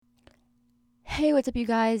Hey, what's up, you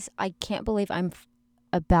guys? I can't believe I'm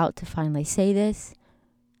about to finally say this,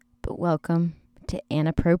 but welcome to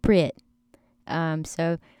Inappropriate.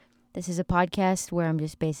 So this is a podcast where I'm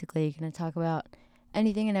just basically going to talk about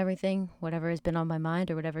anything and everything, whatever has been on my mind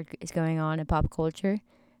or whatever is going on in pop culture.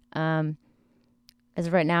 As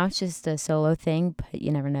of right now, it's just a solo thing, but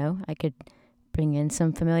you never know. I could bring in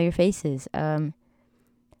some familiar faces. I'm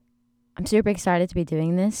super excited to be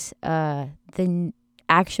doing this. The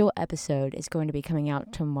actual episode is going to be coming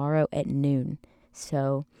out tomorrow at noon.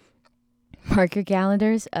 So mark your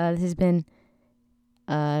calendars. This has been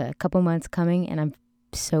a couple months coming, and I'm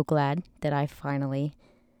so glad that I finally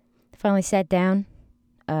sat down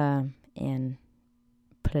and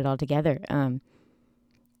put it all together.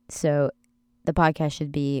 So the podcast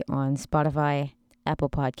should be on Spotify, Apple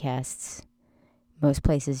Podcasts, most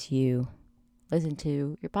places you listen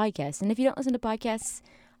to your podcasts. And if you don't listen to podcasts,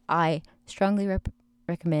 I strongly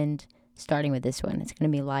recommend starting with this one. It's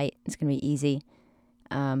going to be light. It's going to be easy.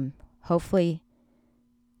 Hopefully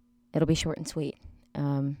it'll be short and sweet.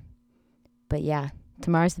 But yeah,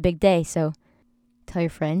 tomorrow's the big day. So tell your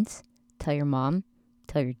friends, tell your mom,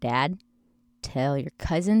 tell your dad, tell your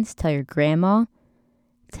cousins, tell your grandma,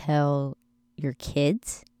 tell your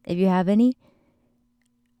kids if you have any.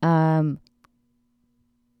 Tell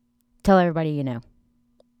everybody you know.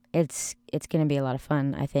 It's going to be a lot of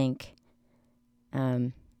fun, I think.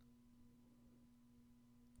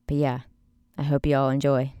 But yeah, I hope you all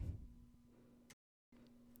enjoy.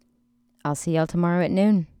 I'll see y'all tomorrow at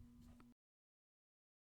noon.